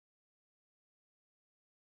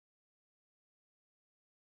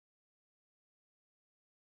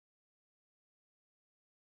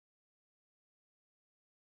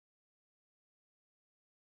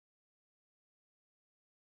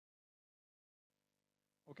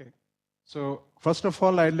Okay. So first of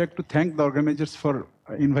all, I'd like to thank the organizers for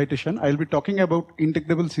invitation. I'll be talking about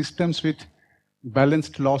integrable systems with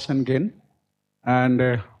balanced loss and gain.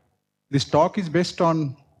 And this talk is based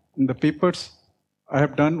on the papers I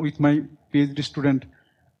have done with my PhD student,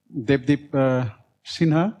 Devdeep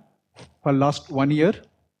Sinha, for last 1 year.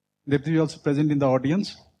 Devdeep is also present in the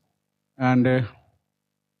audience. And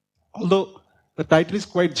although the title is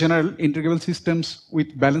quite general, integrable systems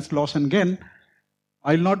with balanced loss and gain,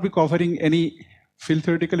 I'll not be covering any field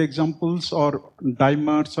theoretical examples or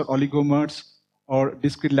dimers or oligomers or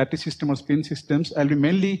discrete lattice system or spin systems. I'll be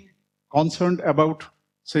mainly concerned about,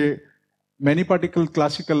 say, many particle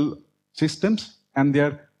classical systems and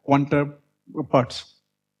their quantum parts.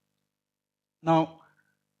 Now,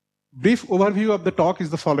 brief overview of the talk is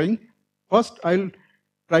the following. First, I'll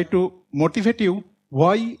try to motivate you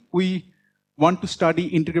why we want to study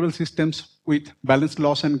integrable systems with balanced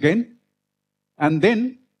loss and gain. And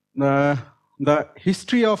then the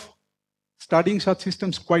history of studying such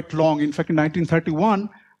systems quite long. In fact, in 1931,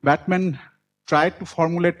 Batman tried to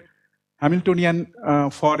formulate Hamiltonian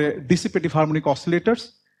for dissipative harmonic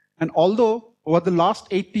oscillators. And although over the last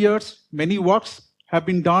 8 years, many works have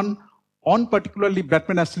been done on particularly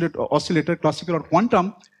Batman oscillator, classical or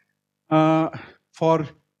quantum, for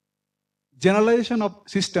generalization of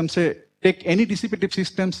systems, say, take any dissipative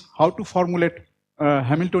systems, how to formulate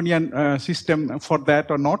Hamiltonian system for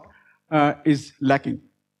that or not is lacking.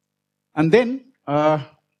 And then I'll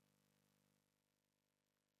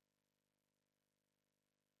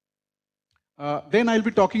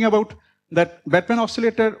be talking about that Batman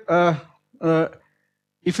oscillator.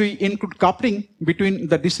 If we include coupling between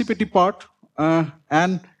the dissipative part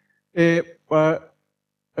and a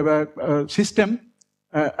system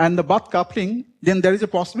and the Bath coupling, then there is a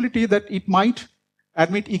possibility that it might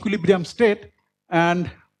admit equilibrium state.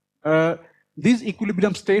 And these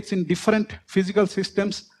equilibrium states in different physical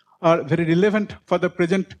systems are very relevant for the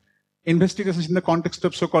present investigations in the context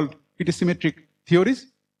of so-called heterosymmetric theories.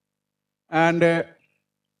 And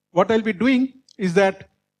what I'll be doing is that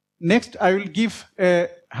next I will give a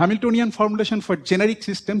Hamiltonian formulation for generic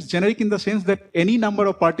systems, generic in the sense that any number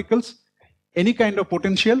of particles, any kind of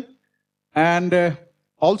potential, and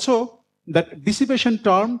also that dissipation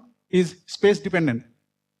term is space dependent.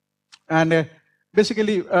 And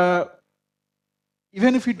basically,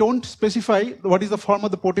 even if we don't specify what is the form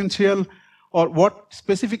of the potential or what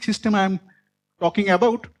specific system I'm talking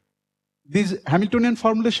about, this Hamiltonian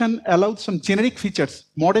formulation allows some generic features,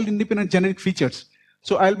 model-independent generic features.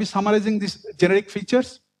 So I'll be summarizing these generic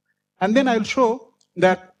features, and then I'll show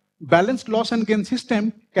that balanced loss and gain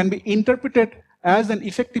system can be interpreted as an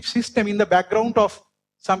effective system in the background of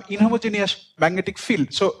some inhomogeneous magnetic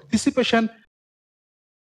field. So dissipation,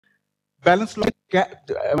 balanced loss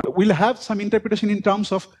will have some interpretation in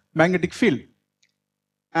terms of magnetic field.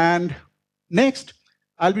 And next,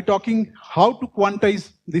 I'll be talking how to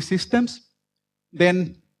quantize these systems.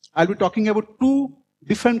 Then I'll be talking about two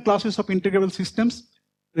different classes of integrable systems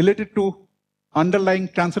related to underlying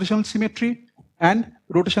translational symmetry and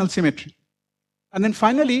rotational symmetry. And then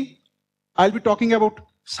finally, I'll be talking about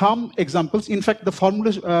some examples. In fact, the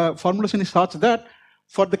formulation is such that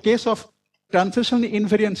for the case of translationally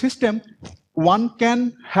invariant system, one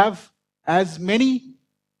can have as many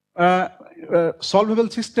solvable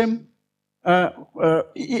system.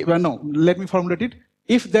 No, let me formulate it.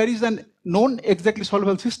 If there is a known exactly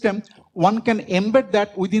solvable system, one can embed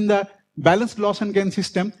that within the balanced loss and gain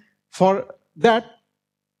system. For that,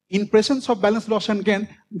 in presence of balanced loss and gain,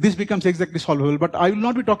 this becomes exactly solvable. But I will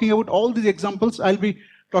not be talking about all these examples. I'll be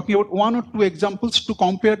talking about one or two examples to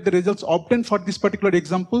compare the results obtained for this particular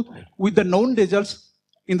example with the known results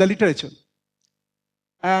in the literature.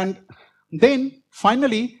 And then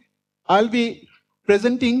finally, I'll be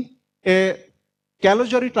presenting a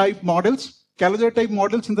Calogero type models. Calogero type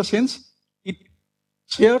models in the sense it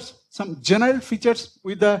shares some general features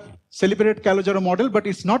with the celebrated Calogero model, but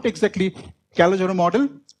it's not exactly Calogero model,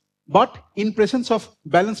 but in presence of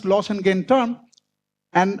balanced loss and gain term.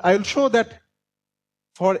 And I'll show that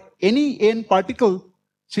for any n particle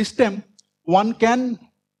system, one can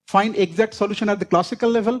find exact solution at the classical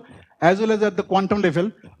level as well as at the quantum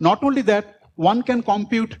level. Not only that, one can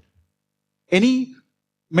compute many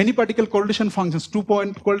particle correlation functions,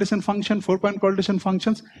 2-point correlation function, 4-point correlation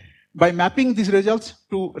functions, by mapping these results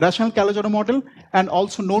to rational Calogero model and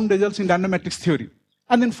also known results in random matrix theory.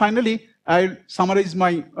 And then finally, I'll summarize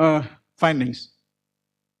my findings.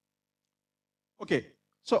 Okay,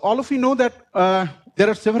 so all of you know that there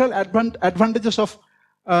are several advantages of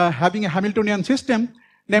having a Hamiltonian system.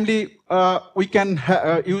 Namely, we can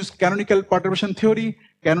use canonical perturbation theory,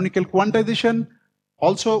 canonical quantization,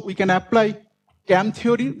 also we can apply CAM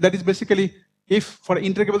theory. That is basically if for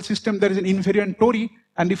integrable system there is an invariant Tory,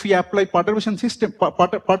 and if we apply perturbation system,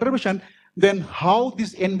 perturbation, then how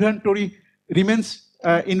this invariant Tory remains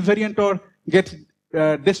invariant or gets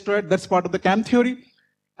destroyed, that's part of the CAM theory.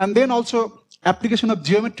 And then also application of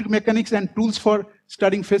geometric mechanics and tools for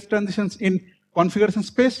studying phase transitions in configuration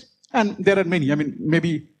space. And there are many. I mean,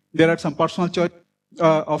 maybe there are some personal choice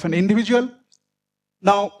of an individual.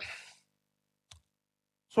 Now,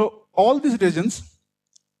 so all these reasons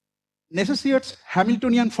necessitates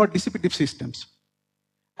Hamiltonian for dissipative systems.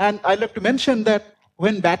 And I'd like to mention that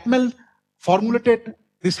when Batmel formulated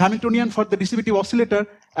this Hamiltonian for the dissipative oscillator,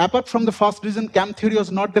 apart from the first reason CAM theory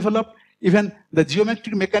was not developed, even the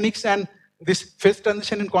geometric mechanics and this phase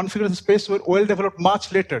transition in configuration space were well developed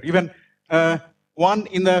much later, even one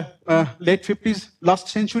in the late 50s last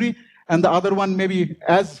century, and the other one maybe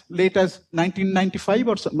as late as 1995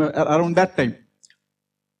 or around that time.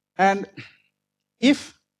 And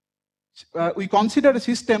if we consider a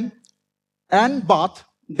system and bath,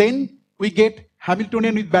 then we get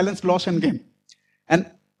Hamiltonian with balanced loss and gain. And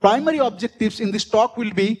primary objectives in this talk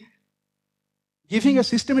will be giving a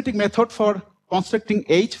systematic method for constructing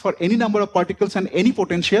H for any number of particles and any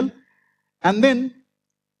potential. And then,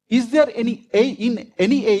 is there any A in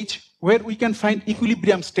any H where we can find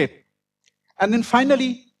equilibrium state? And then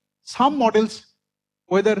finally, some models,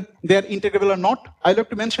 whether they are integrable or not. I'd like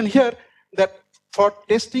to mention here that for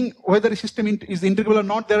testing whether a system is integrable or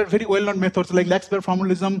not, there are very well-known methods like Laxberg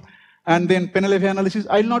formalism and then Penaleve analysis.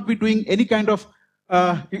 I'll not be doing any kind of,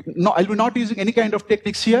 I'll be not using any kind of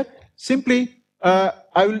techniques here. Simply,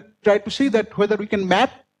 I will try to see that whether we can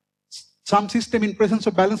map some system in presence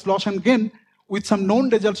of balance, loss, and gain with some known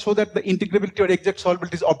results so that the integrability or exact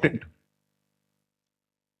solvability is obtained.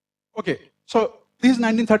 Okay, so this is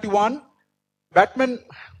 1931. Batman,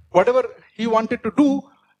 whatever he wanted to do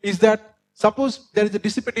is that suppose there is a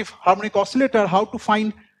dissipative harmonic oscillator, how to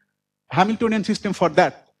find Hamiltonian system for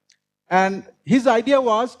that. And his idea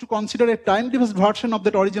was to consider a time-difference version of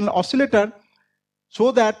that original oscillator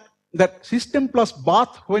so that that system plus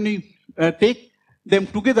bath, when we take them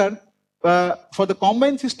together, for the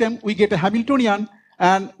combined system, we get a Hamiltonian,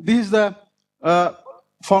 and this is the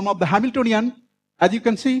form of the Hamiltonian. As you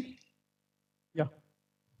can see, yeah.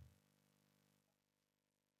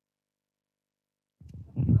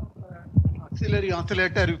 Auxiliary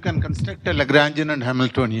oscillator, you can construct a Lagrangian and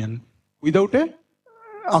Hamiltonian. Without a?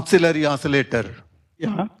 Auxiliary oscillator.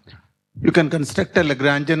 Yeah. You can construct a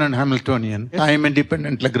Lagrangian and Hamiltonian, yes.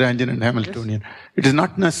 Time-independent Lagrangian and Hamiltonian. Yes. It is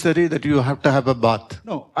not necessary that you have to have a bath.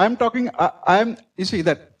 No, I'm talking, you see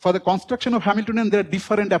that for the construction of Hamiltonian, there are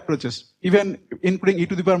different approaches, even including e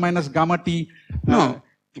to the power minus gamma t. No,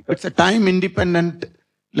 it's a time-independent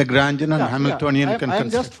Lagrangian and Hamiltonian. I'm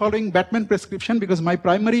just following Batman prescription because my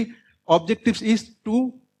primary objectives is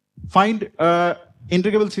to find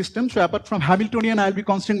integrable systems. So apart from Hamiltonian, I'll be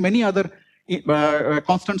considering many other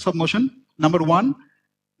constants of motion, number one.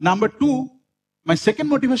 Number two, my second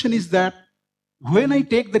motivation is that when I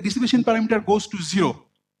take the dissipation parameter goes to 0,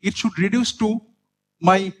 it should reduce to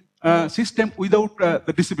my system without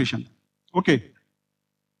the dissipation. Okay.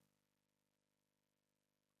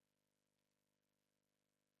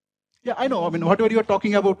 Yeah, I know. I mean, whatever you are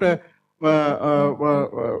talking about,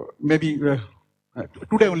 maybe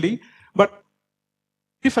today only, but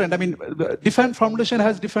different. I mean, the different formulation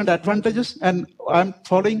has different advantages, and I'm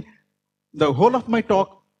following the whole of my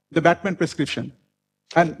talk, the Batman prescription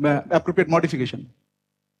and appropriate modification.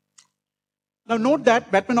 Now note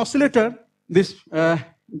that Batman oscillator, this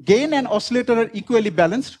gain and oscillator are equally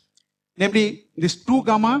balanced, namely this 2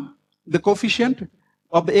 gamma, the coefficient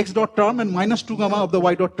of the x dot term, and minus 2 gamma of the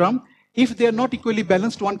y dot term. If they are not equally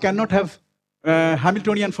balanced, one cannot have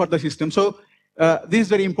Hamiltonian for the system. So this is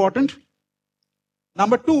very important.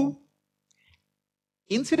 Number two,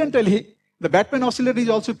 incidentally, the Batman oscillator is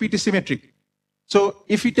also PT symmetric. So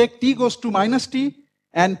if we take t goes to minus t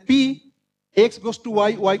and p, x goes to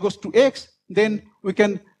y, y goes to x, then we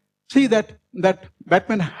can see that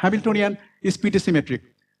Batman Hamiltonian is PT symmetric.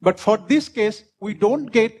 But for this case, we don't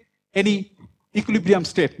get any equilibrium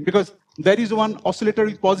state because there is one oscillator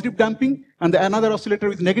with positive damping and another oscillator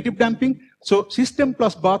with negative damping. So system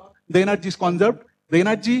plus bath, the energy is conserved. The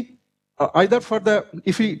energy either for the,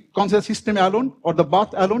 if we consider system alone or the bath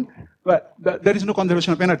alone, there is no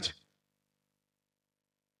conservation of energy.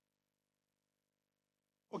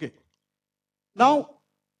 Okay. Now,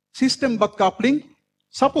 system bath coupling.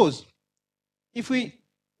 Suppose if we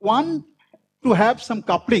want to have some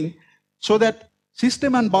coupling so that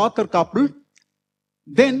system and bath are coupled,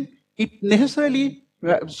 then it necessarily,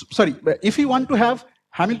 if we want to have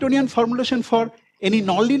Hamiltonian formulation for any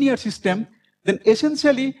nonlinear system, then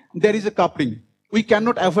essentially there is a coupling. We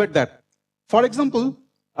cannot avoid that. For example,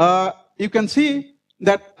 you can see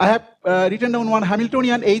that I have written down one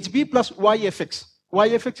Hamiltonian HB plus YFX.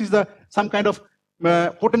 YFX is some kind of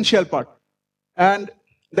potential part. And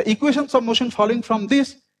the equations of motion following from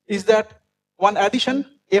this is that one addition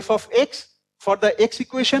f of x for the x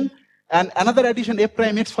equation and another addition f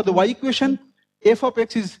prime x for the y equation. F of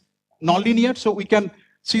x is nonlinear, so we can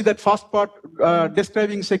see that first part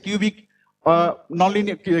describing say cubic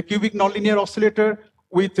nonlinear oscillator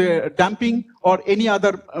with damping or any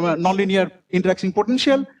other nonlinear interaction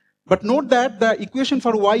potential. But note that the equation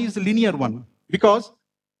for y is a linear one because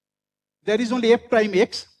there is only f prime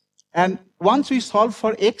x, and once we solve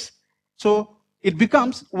for x, so it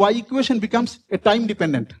becomes, y equation becomes a time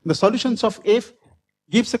dependent. The solutions of f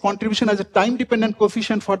gives a contribution as a time dependent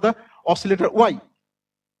coefficient for the oscillator y.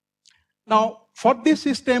 Now, for this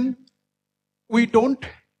system, we don't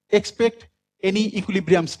expect any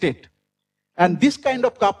equilibrium state. And this kind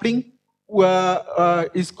of coupling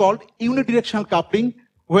is called unidirectional coupling,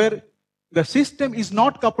 where the system is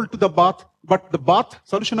not coupled to the bath, but the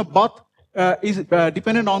solution of bath is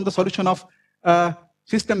dependent on the solution of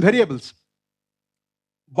system variables.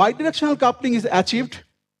 Bidirectional coupling is achieved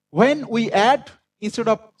when we add, instead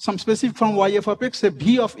of some specific form yf of x, a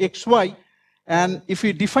v of xy, and if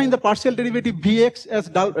we define the partial derivative vx as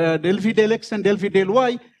del v del x and del v del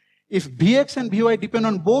y, if vx and vy depend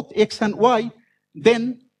on both x and y,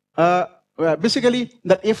 then basically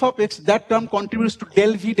that f of x, that term contributes to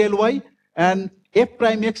del v del y, and f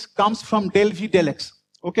prime x comes from del v del x.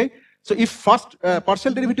 Okay, so if first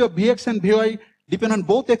partial derivative of vx and vy depend on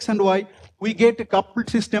both x and y, we get a coupled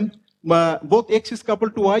system. Both x is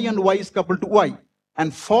coupled to y and y is coupled to y.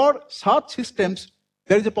 And for such systems,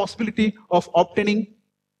 there is a possibility of obtaining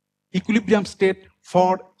equilibrium state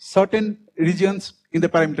for certain regions in the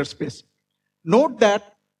parameter space. Note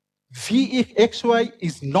that Vxy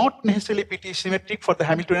is not necessarily PT symmetric for the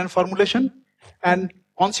Hamiltonian formulation, and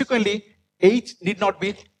consequently, H need not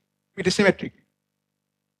be PT symmetric.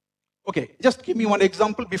 Okay, just give me one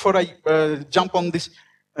example before I jump on this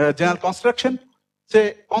general construction.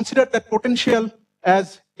 Say, consider that potential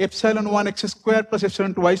as epsilon 1 x square plus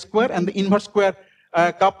epsilon 2 y square and the inverse square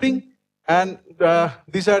coupling, and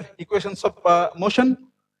these are equations of motion.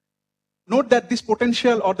 Note that this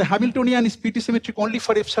potential or the Hamiltonian is PT symmetric only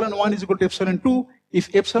for epsilon 1 is equal to epsilon 2.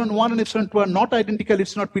 If epsilon 1 and epsilon 2 are not identical,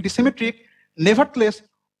 it's not PT symmetric. Nevertheless,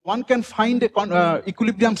 one can find a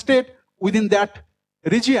equilibrium state within that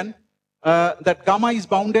region that gamma is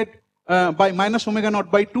bounded by minus omega naught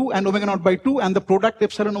by 2 and omega naught by 2, and the product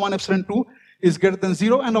epsilon 1 epsilon 2 is greater than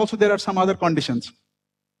 0, and also there are some other conditions.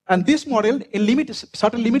 And this model in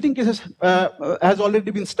certain limiting cases has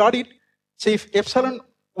already been studied. Say if epsilon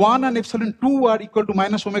 1 and epsilon 2 are equal to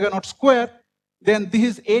minus omega naught square, then this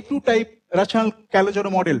is A2 type rational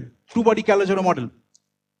Calogero model, two-body Calogero model.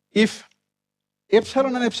 If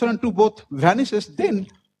epsilon and epsilon 2 both vanishes, then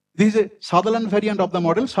this is a Sutherland variant of the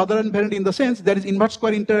model. Sutherland variant in the sense there is inverse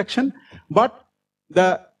square interaction, but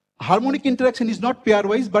the harmonic interaction is not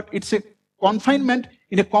pairwise, but it's a confinement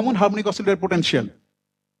in a common harmonic oscillator potential.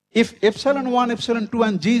 If epsilon 1, epsilon 2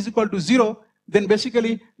 and g is equal to 0, then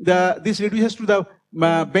basically this reduces to the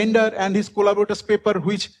Bender and his collaborators paper,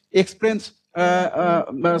 which explains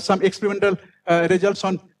some experimental results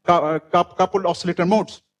on coupled oscillator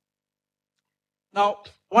modes. Now,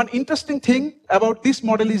 one interesting thing about this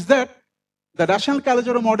model is that the rational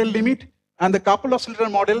Calogero model limit and the coupled oscillator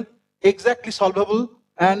model exactly solvable,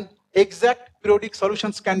 and exact periodic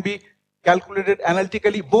solutions can be calculated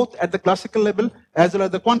analytically both at the classical level as well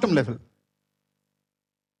as the quantum level.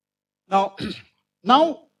 Now,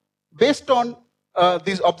 based on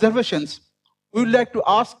these observations, we would like to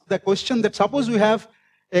ask the question that suppose we have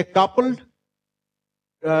a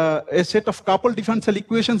set of coupled differential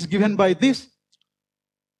equations given by this,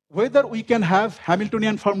 whether we can have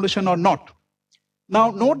Hamiltonian formulation or not.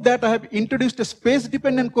 Now, note that I have introduced a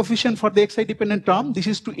space-dependent coefficient for the xi-dependent term. This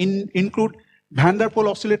is to include Van der Pol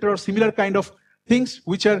oscillator or similar kind of things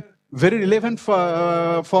which are very relevant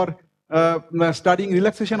for studying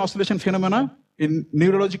relaxation oscillation phenomena in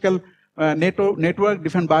neurological network,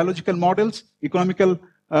 different biological models,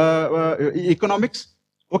 economics.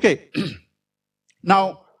 Okay.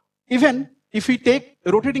 Now, even if we take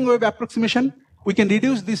rotating wave approximation, we can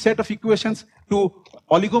reduce this set of equations to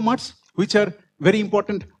oligomers, which are very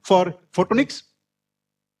important for photonics.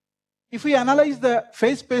 If we analyze the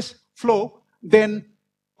phase space flow, then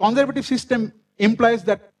conservative system implies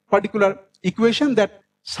that particular equation that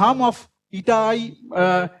sum of eta I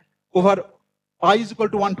over I is equal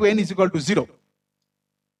to 1 to n is equal to 0.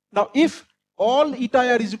 Now, if all eta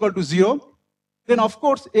I is equal to 0, then of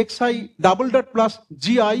course xi double dot plus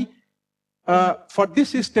gi, for this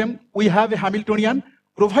system we have a Hamiltonian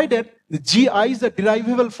provided the gi is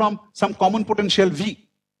derivable from some common potential v.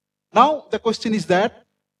 Now the question is that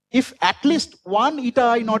if at least one eta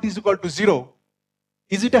I naught is equal to 0,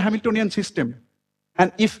 is it a Hamiltonian system?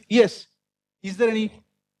 And if yes, is there any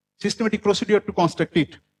systematic procedure to construct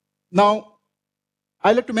it? Now,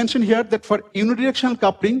 I like to mention here that for unidirectional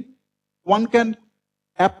coupling, one can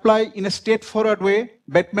apply in a straightforward way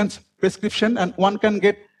Bateman's prescription, and one can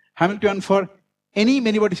get Hamiltonian for any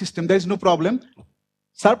many-body system. There is no problem.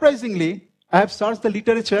 Surprisingly, I have searched the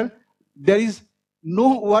literature. There is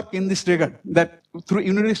no work in this regard that through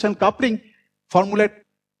unidirectional coupling formulate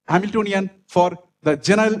Hamiltonian for the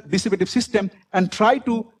general dissipative system and try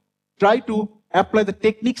to apply the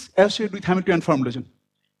techniques associated with Hamiltonian formulation.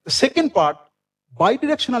 The second part,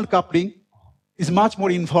 bidirectional coupling, is much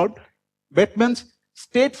more involved. Bateman's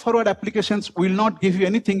straightforward applications will not give you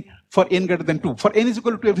anything for n greater than 2. For n is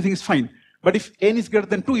equal to 2, everything is fine. But if n is greater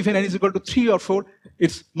than 2, even n is equal to 3 or 4,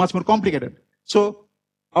 it's much more complicated. So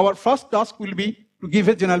our first task will be to give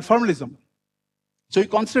a general formalism. So you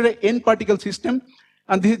consider an n-particle system,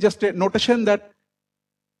 and this is just a notation that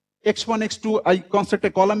x1, x2, I construct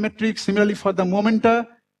a column matrix. Similarly for the momenta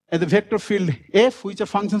and the vector field f, which are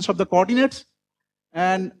functions of the coordinates.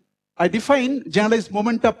 And I define generalized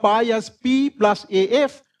momenta pi as p plus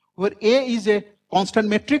af, where a is a constant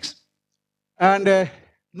matrix. And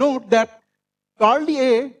note that curly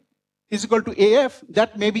a is equal to af,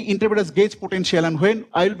 that may be interpreted as gauge potential. And when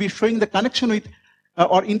I will be showing the connection with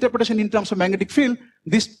or interpretation in terms of magnetic field,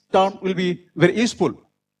 this term will be very useful.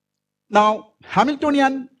 Now,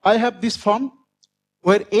 Hamiltonian, I have this form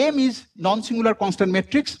where M is non-singular constant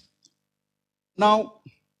matrix. Now,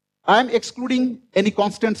 I am excluding any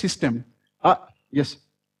constant system. Yes.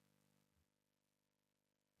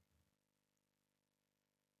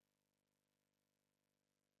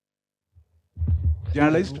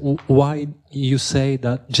 Generalized? Why you say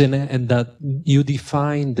that that you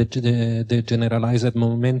define the generalized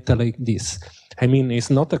momenta like this? I mean, it's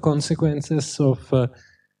not a consequences of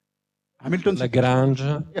Hamilton's Lagrange.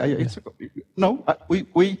 Yeah. No,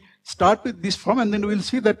 we start with this form, and then we will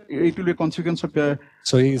see that it will be a consequence of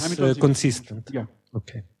so it's consistent. Yeah.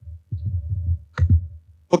 Okay.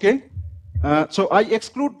 Okay. So I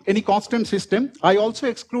exclude any constant system. I also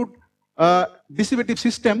exclude dissipative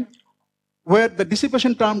system where the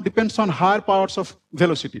dissipation term depends on higher powers of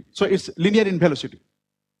velocity. So it's linear in velocity.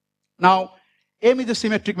 Now, M is a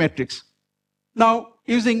symmetric matrix. Now,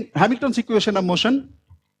 using Hamilton's equation of motion,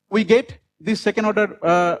 we get these second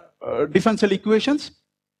order differential equations.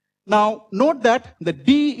 Now, note that the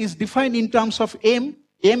D is defined in terms of M.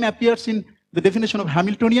 M appears in the definition of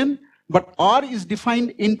Hamiltonian, but R is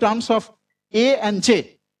defined in terms of A and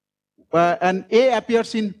J. And A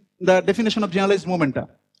appears in the definition of generalized momenta.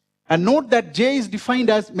 And note that J is defined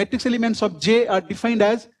as, matrix elements of J are defined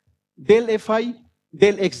as del Fi,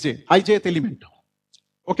 del Xj, ijth element.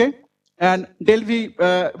 Okay? And del V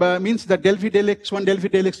means that del V, del X1, del V,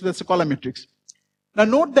 del X2, that's a column matrix. Now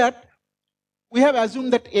note that we have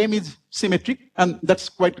assumed that M is symmetric, and that's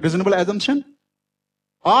quite reasonable assumption.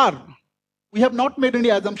 R, we have not made any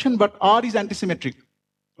assumption, but R is antisymmetric.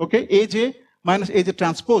 Okay? Aj minus Aj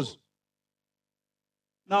transpose.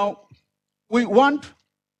 Now, we want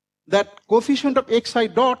that coefficient of xi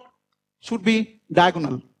dot should be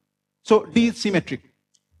diagonal. So D is symmetric.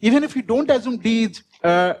 Even if we don't assume D is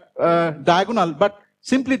diagonal, but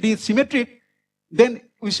simply D is symmetric, then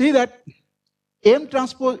we see that M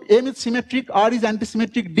transpose, M is symmetric, R is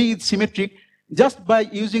antisymmetric, D is symmetric. Just by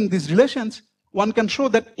using these relations, one can show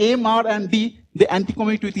that M, R, and D, they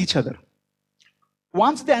anticommute with each other.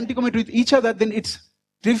 Once they anticommute with each other, then it's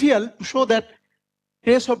trivial to show that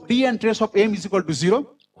trace of D and trace of M is equal to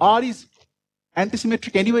 0. R is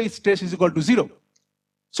antisymmetric anyway, its trace is equal to 0.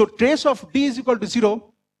 So trace of D is equal to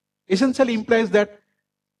 0 essentially implies that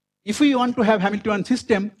if we want to have Hamiltonian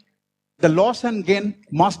system, the loss and gain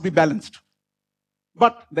must be balanced.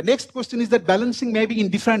 But the next question is that balancing may be in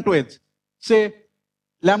different ways. Say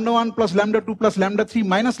lambda 1 plus lambda 2 plus lambda 3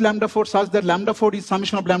 minus lambda 4 such that lambda 4 is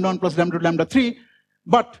summation of lambda 1 plus lambda 2 lambda 3.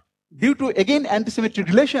 But due to again antisymmetric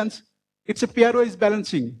relations, it's a pairwise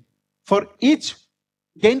balancing. For each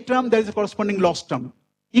gain term, there is a corresponding loss term,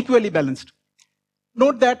 equally balanced.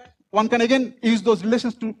 Note that one can again use those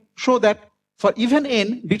relations to show that for even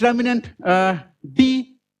n, determinant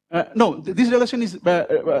D, this relation is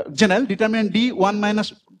general, determinant D 1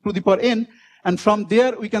 minus to the power n, and from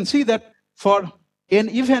there we can see that for n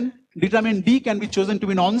even, determinant D can be chosen to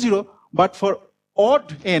be non-zero, but for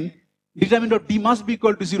odd n, determinant of D must be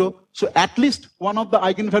equal to 0. So at least one of the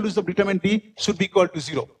eigenvalues of determinant D should be equal to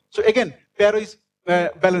 0. So again, pair is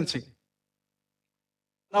balancing.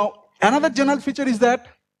 Now, another general feature is that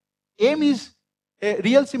M is a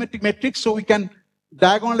real symmetric matrix, so we can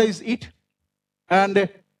diagonalize it and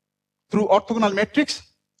through orthogonal matrix.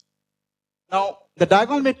 Now, the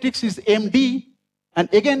diagonal matrix is MD,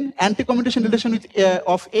 and again, anti-commutation relation with,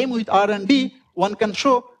 of M with R and D, one can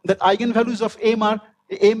show that eigenvalues of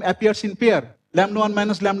M appears in pair, lambda 1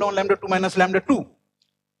 minus lambda 1, lambda 2 minus lambda 2.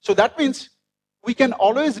 So that means we can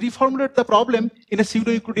always reformulate the problem in a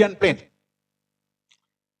pseudo-Euclidean plane.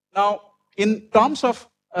 Now, in terms of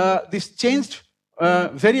these changed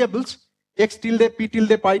variables, x tilde, p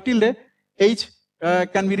tilde, pi tilde, h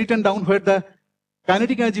can be written down where the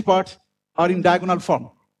kinetic energy parts are in diagonal form.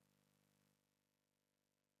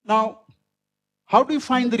 Now, how do you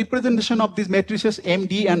find the representation of these matrices M,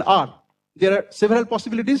 D, and R? There are several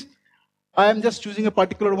possibilities. I am just choosing a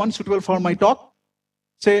particular one suitable for my talk.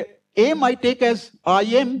 Say, M I take as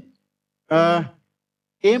IM,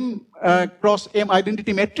 M cross M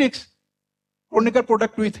identity matrix, Kronecker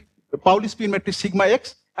product with the Pauli spin matrix sigma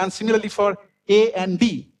x, and similarly for A and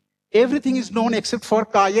D. Everything is known except for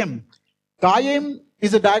chi-M. Chi-M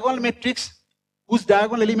is a diagonal matrix whose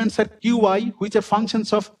diagonal elements are qi, which are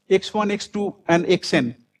functions of x1, x2, and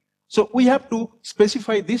xn. So we have to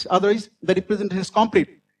specify this, otherwise the representation is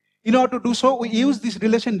complete. In order to do so, we use this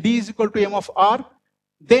relation D is equal to M of R.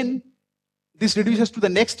 Then this reduces to the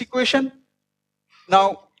next equation.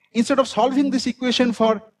 Now, instead of solving this equation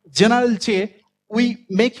for general J, we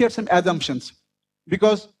make here some assumptions.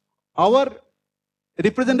 Because our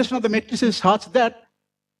representation of the matrix is such that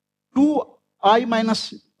 2i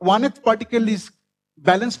minus 1th particle is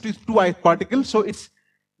balanced with 2ith particle. So it's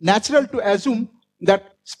natural to assume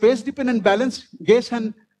that space-dependent balance gain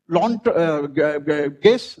and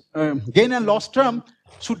loss term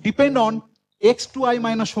should depend on x2i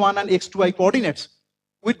minus 1 and x2i coordinates.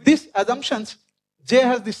 With these assumptions, J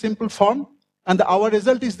has this simple form, and our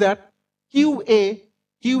result is that QA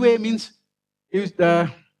means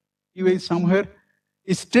QA is somewhere,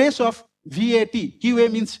 is trace of VAT.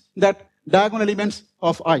 QA means that diagonal elements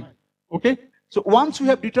of I. Okay? So once we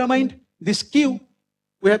have determined this Q,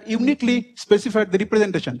 we have uniquely specified the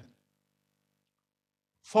representation.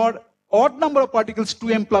 For odd number of particles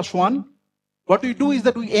 2m plus 1, what we do is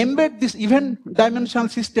that we embed this even dimensional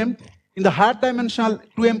system in the higher dimensional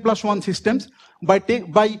 2m plus 1 systems by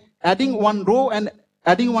adding one row and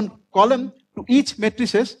adding one column to each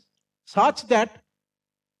matrices such that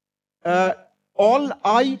all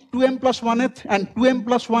I 2m plus 1th and 2m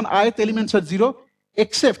plus 1 ith elements are 0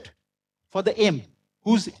 except for the m,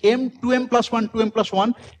 whose m 2m plus 1, 2m plus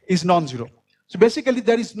 1 is non-zero. So basically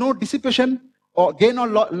there is no dissipation or gain or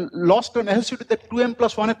loss term associated with the 2m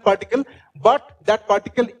plus 1th particle, but that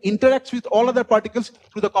particle interacts with all other particles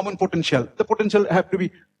through the common potential. The potential have to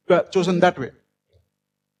be chosen that way.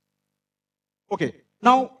 Okay,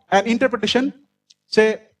 now an interpretation.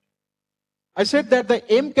 Say, I said that the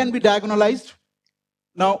M can be diagonalized.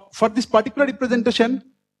 Now, for this particular representation,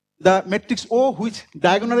 the matrix O, which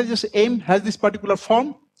diagonalizes M, has this particular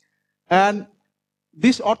form, and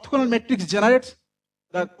this orthogonal matrix generates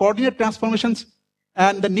the coordinate transformations,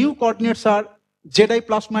 and the new coordinates are Zi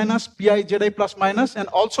plus minus, Pi Zi plus minus, and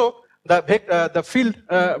also the field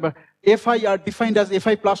Fi are defined as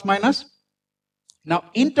Fi plus minus. Now,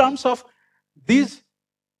 in terms of these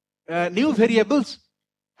new variables,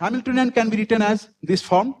 Hamiltonian can be written as this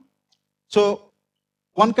form. So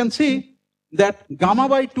one can see that gamma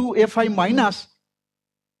by 2 Fi minus,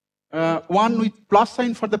 one with plus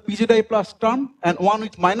sign for the Pzi plus term and one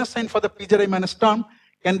with minus sign for the Pzi minus term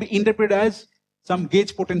can be interpreted as some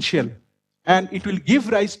gauge potential, and it will give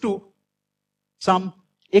rise to some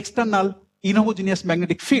external inhomogeneous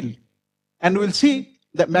magnetic field. And we'll see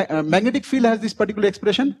that magnetic field has this particular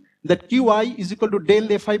expression that Qi is equal to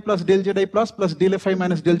del Fi plus del Zi plus del Fi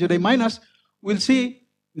minus del Zi minus. We'll see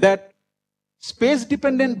that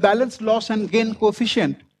space-dependent balance loss and gain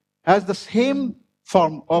coefficient has the same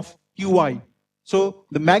form of Qi. So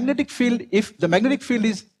the magnetic field, if the magnetic field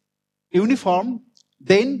is uniform,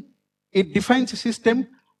 then it defines a system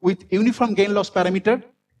with uniform gain loss parameter.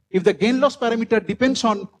 If the gain loss parameter depends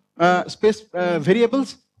on space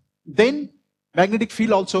variables, then magnetic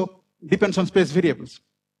field also depends on space variables.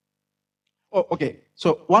 Oh, okay,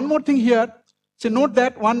 so one more thing here. So note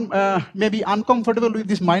that one may be uncomfortable with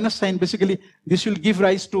this minus sign. Basically, this will give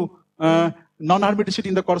rise to non-hermiticity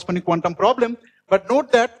in the corresponding quantum problem. But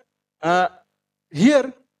note that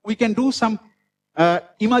here we can do some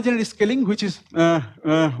imaginary scaling, which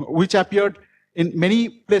appeared in many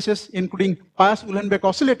places, including Pijush K Ghosh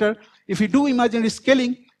oscillator. if we do imaginary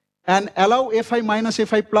scaling and allow Fi minus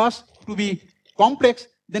Fi plus to be complex,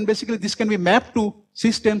 then basically this can be mapped to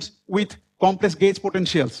systems with complex gauge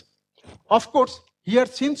potentials. Of course, here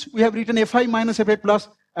since we have written Fi minus Fi plus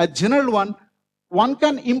a general one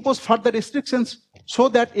can impose further restrictions so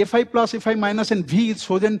that Fi plus, Fi minus and V is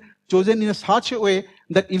chosen in such a way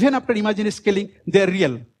that even after imaginary scaling, they are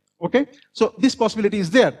real. Okay? So this possibility is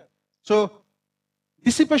there. So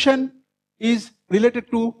dissipation is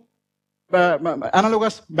related to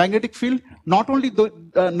analogous magnetic field. Not only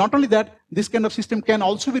that, this kind of system can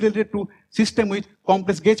also be related to system with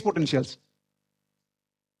complex gauge potentials.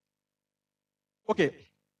 Okay,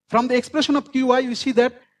 from the expression of Qi, we see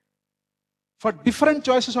that for different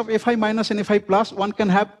choices of Fi minus and Fi plus, one can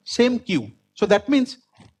have same Q. So that means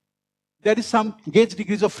there is some gauge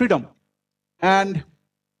degrees of freedom. And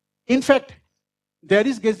in fact, there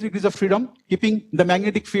is gauge degrees of freedom, keeping the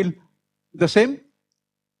magnetic field the same.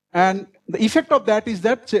 And the effect of that is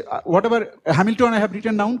that, say, whatever Hamiltonian I have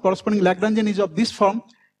written down, corresponding Lagrangian is of this form,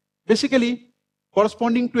 basically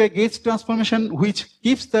corresponding to a gauge transformation which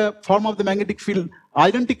keeps the form of the magnetic field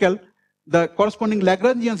identical. The corresponding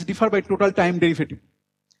Lagrangians differ by total time derivative.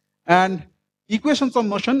 And equations of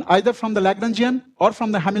motion, either from the Lagrangian or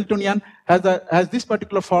from the Hamiltonian, has this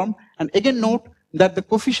particular form. And again note that the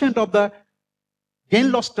coefficient of the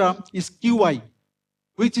gain loss term is Qi,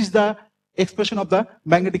 which is the expression of the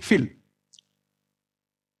magnetic field.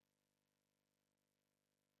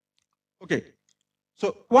 Okay,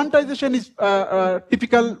 so quantization is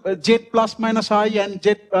typical Z plus minus I and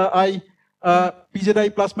Z I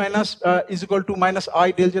Pzi plus minus is equal to minus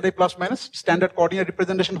I del Zi plus minus, standard coordinate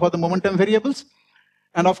representation for the momentum variables.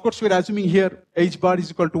 And of course, we're assuming here H bar is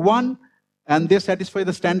equal to 1, and they satisfy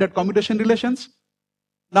the standard commutation relations.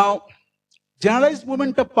 Now, generalized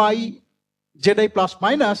moment of pi Zi plus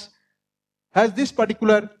minus has this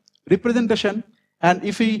particular representation, and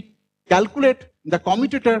if we calculate the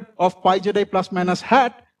commutator of pi Zi plus minus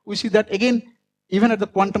hat, we see that again, even at the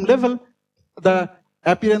quantum level, the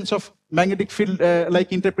appearance of magnetic field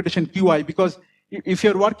like interpretation Qi, because if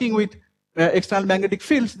you're working with external magnetic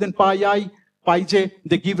fields, then pi I, pi j,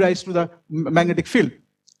 they give rise to the magnetic field.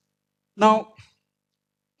 Now,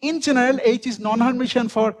 in general, H is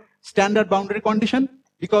non-Hermitian for standard boundary condition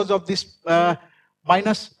because of this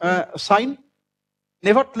minus sign.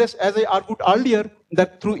 Nevertheless, as I argued earlier,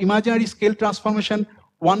 that through imaginary scale transformation,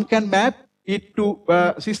 one can map it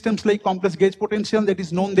to systems like complex gauge potential that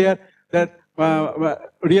is known there, that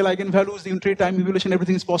real eigenvalues, the unitary time evolution,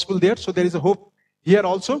 everything is possible there. So there is a hope here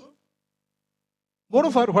also.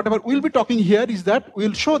 Moreover, whatever we'll be talking here is that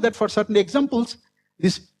we'll show that for certain examples,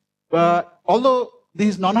 this although this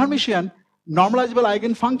is non-Hermitian, normalizable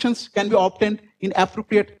eigenfunctions can be obtained in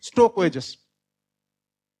appropriate Stokes wedges.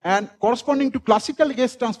 And corresponding to classical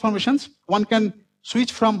gauge transformations, one can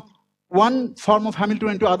switch from one form of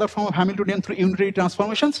Hamiltonian to other form of Hamiltonian through unitary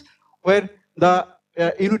transformations, where the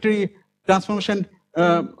unitary transformation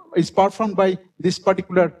is performed by this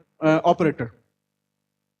particular operator.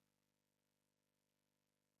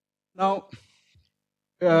 Now,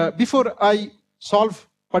 before I solve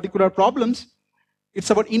particular problems, it's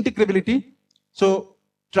about integrability. So,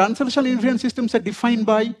 translational invariant systems are defined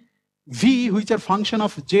by V, which are function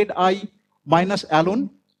of Zi minus alone.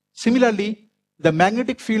 Similarly, the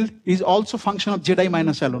magnetic field is also function of Zi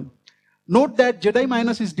minus alone. Note that Zi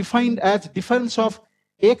minus is defined as difference of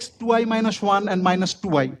x2i minus 1 and minus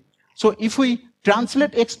 2i. So if we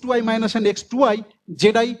translate x2i minus and x2i,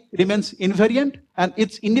 Zi remains invariant and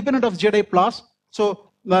it's independent of Zi plus.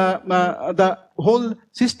 So the whole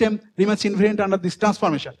system remains invariant under this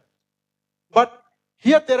transformation. But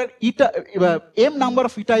here there are m number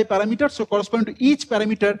of eta parameters, so corresponding to each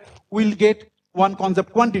parameter, we'll get one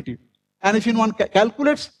concept quantity. And if one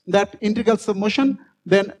calculates that integral sum motion,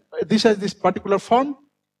 then this has this particular form,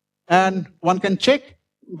 and one can check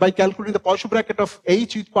by calculating the Poisson bracket of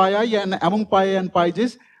H with pi I and among pi I and pi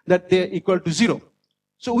j's that they are equal to 0.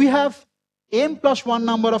 So we have m plus 1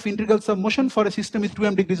 number of integral sum motion for a system with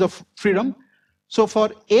 2m degrees of freedom. So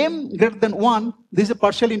for m greater than 1, this is a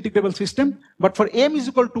partially integrable system. But for m is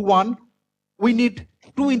equal to 1, we need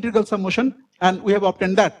 2 integral sum motion, and we have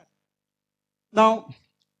obtained that. Now,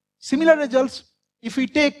 similar results, if we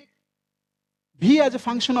take V as a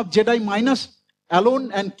function of Zi minus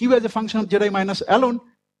alone and Q as a function of Zi minus alone,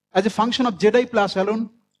 as a function of Zi plus alone,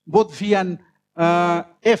 both V and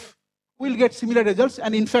F, we'll get similar results.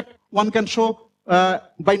 And in fact, one can show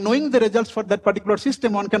by knowing the results for that particular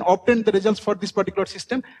system, one can obtain the results for this particular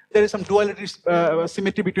system. There is some duality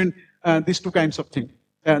symmetry between these two kinds of things,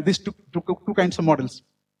 these two kinds of models.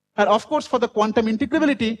 And of course, for the quantum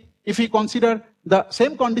integrability, if we consider the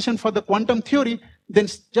same condition for the quantum theory, then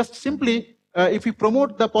just simply, if we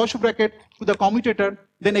promote the Pijush bracket to the commutator,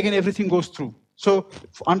 then again everything goes through. So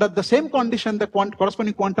under the same condition, the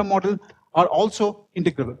corresponding quantum model are also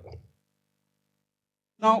integrable.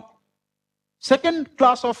 Now, second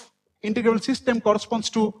class of integrable system corresponds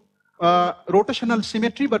to rotational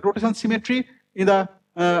symmetry, but rotational symmetry in the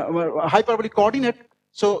hyperbolic coordinate.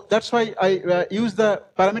 So that's why I use the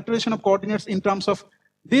parameterization of coordinates in terms of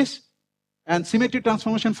this, and symmetry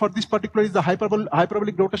transformation for this particular is the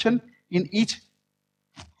hyperbolic rotation in each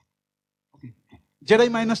Zi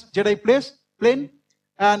minus Zi plane.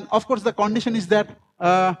 And of course, the condition is that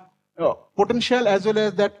potential as well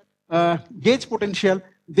as that gauge potential,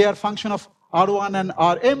 they are function of R1 and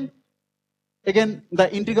Rm. Again,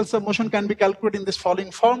 the integrals of motion can be calculated in this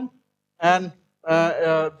following form, and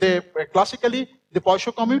they classically the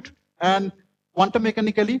Pijush commute, and quantum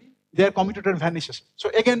mechanically their commutator vanishes. So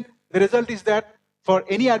again, the result is that for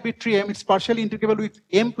any arbitrary m, it's partially integrable with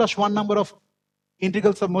m plus 1 number of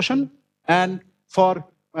integrals of motion, and for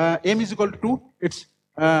m is equal to 2, it's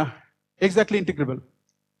exactly integrable.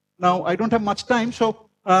 Now I don't have much time, so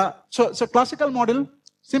classical model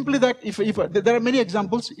simply that if there are many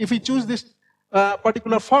examples, if we choose this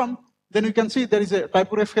particular form, then you can see there is a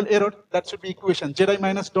typographical error. That should be equation Zi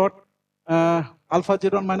minus dot alpha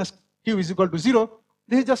Z1 minus q is equal to 0.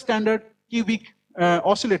 This is just standard cubic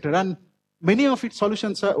oscillator, and many of its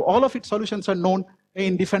solutions, all of its solutions are known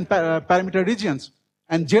in different parameter regions.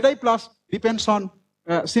 And Zi plus depends on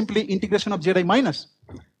simply integration of Zi minus.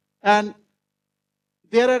 And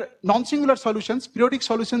there are non-singular solutions, periodic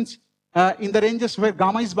solutions in the ranges where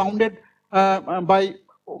gamma is bounded by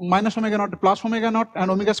minus omega naught to plus omega naught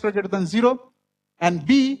and omega squared greater than 0. And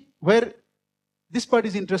B, where this part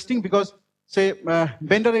is interesting because, say,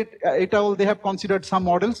 Bender et al., they have considered some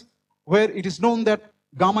models where it is known that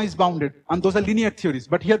gamma is bounded, and those are linear theories.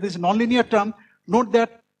 But here there is a non-linear term. Note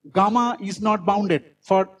that gamma is not bounded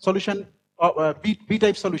for solution,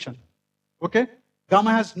 B-type solution. Okay?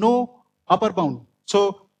 Gamma has no upper bound.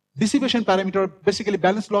 So dissipation parameter, basically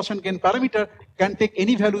balance loss and gain parameter, can take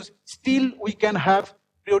any values. Still, we can have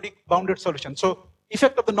periodic bounded solution. So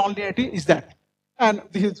effect of the nonlinearity is that. And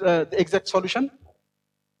this is the exact solution.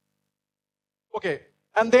 Okay,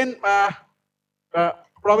 and then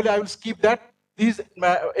probably I will skip that. This is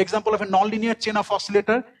example of a nonlinear chain of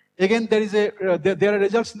oscillator. Again, there is there are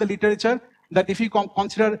results in the literature that if you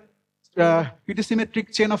consider PT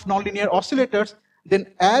symmetric chain of nonlinear oscillators,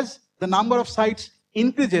 then as the number of sites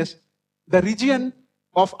increases, the region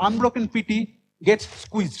of unbroken PT gets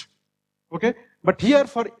squeezed. Okay, but here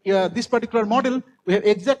for this particular model, we have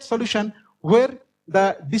exact solution where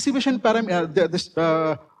the dissipation parameter, this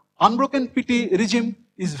unbroken PT regime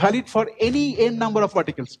is valid for any n number of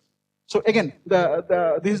particles. So again,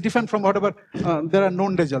 this is different from whatever there are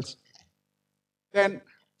known results. Then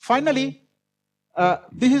finally,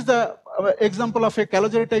 this is the example of a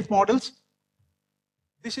Calogero type models.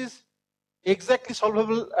 This is exactly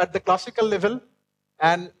solvable at the classical level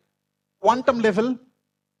and quantum level.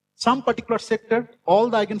 Some particular sector, all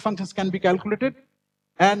the eigenfunctions can be calculated,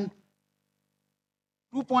 and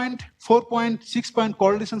 2-point, 4-point, 6-point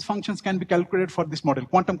correlation functions can be calculated for this model,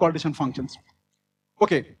 quantum correlation functions.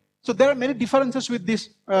 Okay, so there are many differences with this,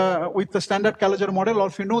 with the standard Calogero model. Or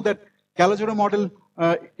if you know that Calogero model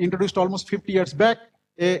introduced almost 50 years back,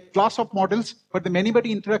 a class of models, but the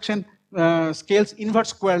many-body interaction scales inverse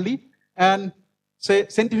squarely, and say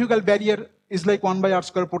centrifugal barrier is like 1 by r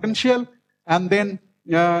square potential, and then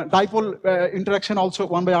dipole interaction also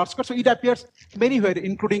 1 by r square. So it appears anywhere,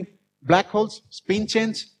 including black holes, spin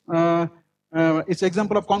chains. It's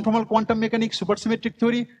example of conformal quantum mechanics, supersymmetric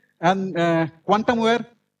theory, and quantum wire,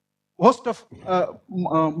 host of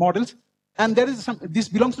models. And there is some, this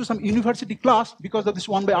belongs to some university class because of this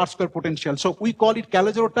 1 by r square potential. So we call it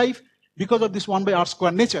Calogero type because of this 1 by r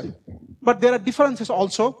square nature. But there are differences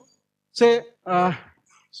also. Say,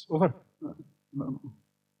 over.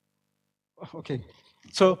 Okay.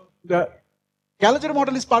 So the Calogero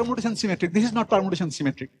model is permutation symmetric. This is not permutation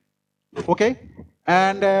symmetric. Okay.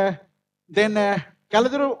 And then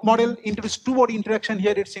Calogero model introduced 2-body interaction.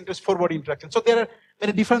 Here it's introduced 4-body interaction. So there are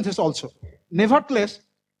many differences also. Nevertheless,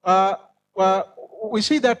 we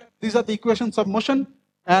see that these are the equations of motion,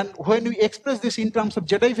 and when we express this in terms of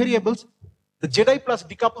Zi variables, the Zi plus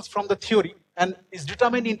decouples from the theory and is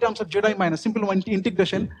determined in terms of Zi minus, simple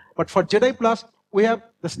integration. But for Zi plus, we have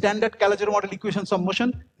the standard Calogero model equations of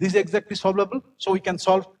motion. This is exactly solvable, so we can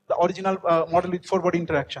solve the original model with 4-body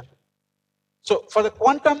interaction. So for the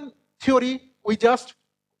quantum theory, we just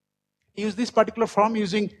use this particular form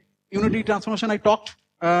using unity transformation I talked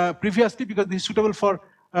previously, because this is suitable for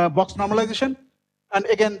box normalization. and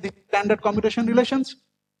again the standard commutation relations.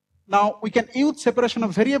 Now we can use separation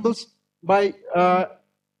of variables by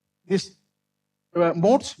this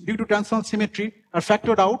modes due to transitional symmetry are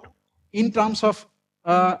factored out in terms of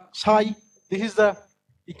psi. This is the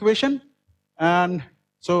equation, and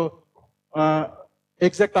so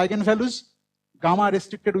exact eigenvalues, gamma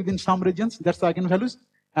restricted within some regions, that's the eigenvalues,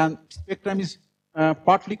 and spectrum is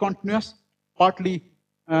partly continuous, partly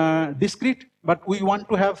discrete, but we want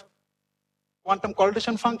to have quantum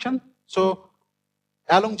correlation function. So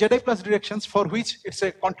along Zi plus directions for which it's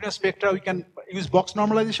a continuous spectra, we can use box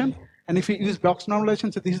normalization. And if we use box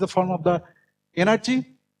normalization, so this is the form of the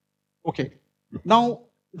energy. Okay. Now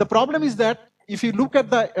the problem is that if you look at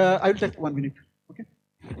the, I will take 1 minute. Okay.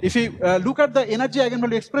 If you look at the energy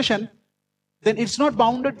eigenvalue expression, then it's not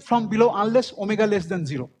bounded from below unless omega less than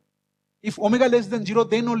 0. If omega less than 0,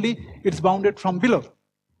 then only it's bounded from below.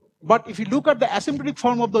 But if you look at the asymptotic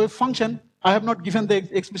form of the wave function, I have not given the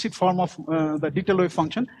explicit form of the detailed wave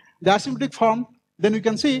function. The asymptotic form, then you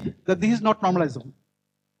can see that this is not normalizable.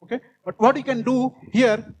 Okay, but what you can do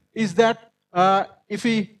here is that if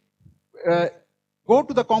we go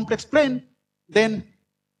to the complex plane, then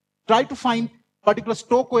try to find particular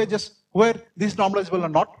Stokes wedges where this is normalizable or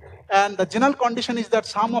not. And the general condition is that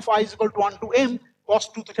sum of I is equal to 1 to m cos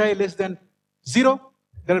 2 theta less than 0.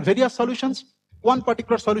 There are various solutions. One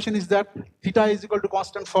particular solution is that theta is equal to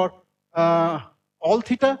constant for all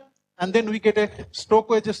theta, and then we get a Stokes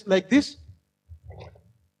wedges like this.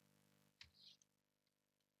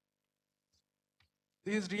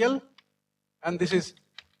 This is real, and this is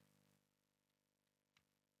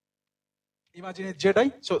imaginary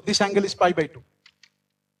Zi. So this angle is pi by 2.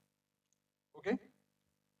 Okay.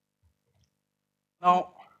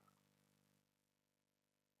 Now,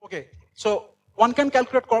 okay. So one can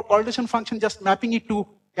calculate correlation function just mapping it to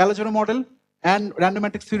Calogero model and random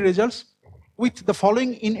matrix theory results with the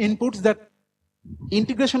following inputs, that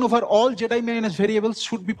integration over all Zi minus variables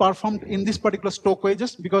should be performed in this particular Stokes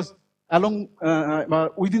wedges, because along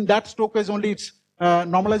within that Stokes wedge only it's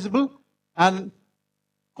normalizable, and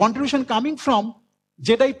contribution coming from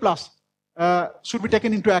Zi plus should be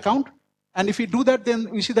taken into account. And if we do that, then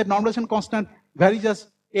we see that normalization constant varies as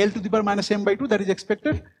L to the power minus m by 2, that is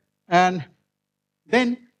expected. And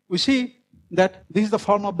then we see that this is the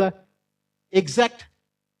form of the exact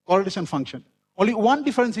correlation function. Only one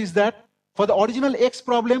difference is that for the original X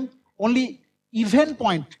problem, only even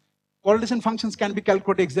point correlation functions can be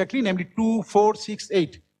calculated exactly, namely 2, 4, 6,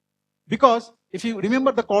 8. Because if you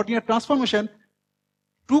remember the coordinate transformation,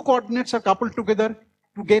 two coordinates are coupled together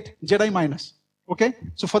to get Zi minus. Okay,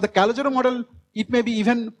 so for the Calogero model, it may be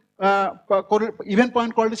even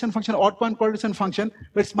point correlation function, odd point correlation function,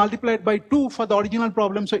 but it's multiplied by 2 for the original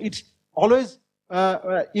problem. So it's always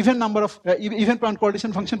even number of even point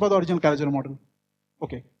correlation function for the original Calogero model.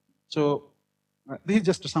 Okay, so this is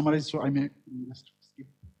just to summarize. So I may just skip.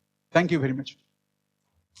 Thank you very much.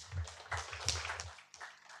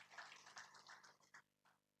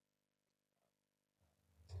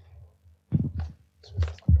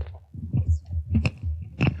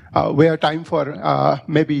 We have time for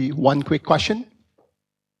maybe one quick question.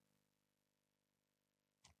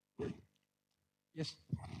 Yes.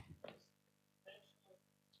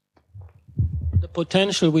 The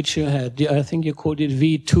potential which you had, I think you called it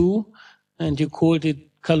V2, and you called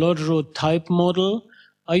it Calogero type model.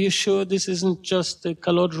 Are you sure this isn't just a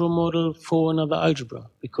Calogero model for another algebra?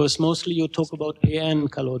 Because mostly you talk about AN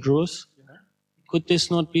Calogeros. Could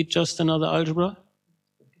this not be just another algebra?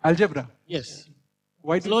 Algebra? Yes.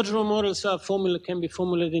 Why Calogero models are can be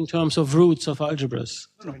formulated in terms of roots of algebras.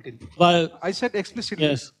 No. While I said explicitly,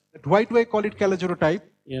 yes. that why do I call it Calogero type?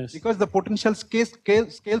 Yes. Because the potential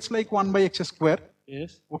scales like 1 by x square.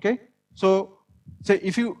 Yes. Okay. So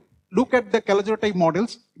if you look at the Calogero type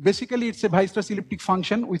models, basically it's a Weierstrass elliptic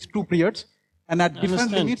function with 2 periods, and at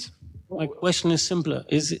different limits. My question is simpler.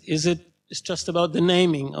 It's just about the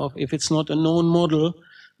naming of, if it's not a known model,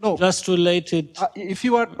 no, just related. If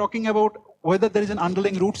you are talking about whether there is an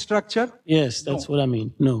underlying root structure. Yes, that's what I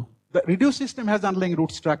mean. No. The reduced system has underlying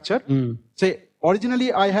root structure. Say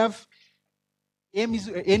originally I have n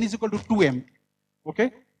is equal to 2m.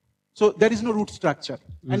 Okay. So there is no root structure.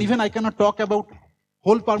 And even I cannot talk about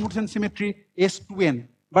whole permutation symmetry S2n,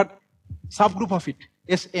 but subgroup of it,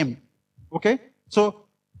 Sm. Okay. So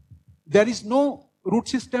there is no root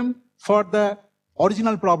system for the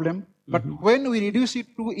original problem, but when we reduce it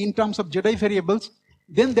to in terms of Zi variables,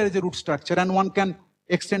 then there is a root structure, and one can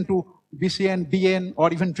extend to BCN, DN,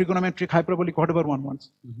 or even trigonometric, hyperbolic, whatever one wants.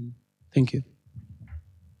 Thank you.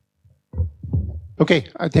 Okay,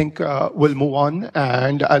 I think we'll move on,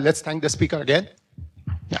 and let's thank the speaker again.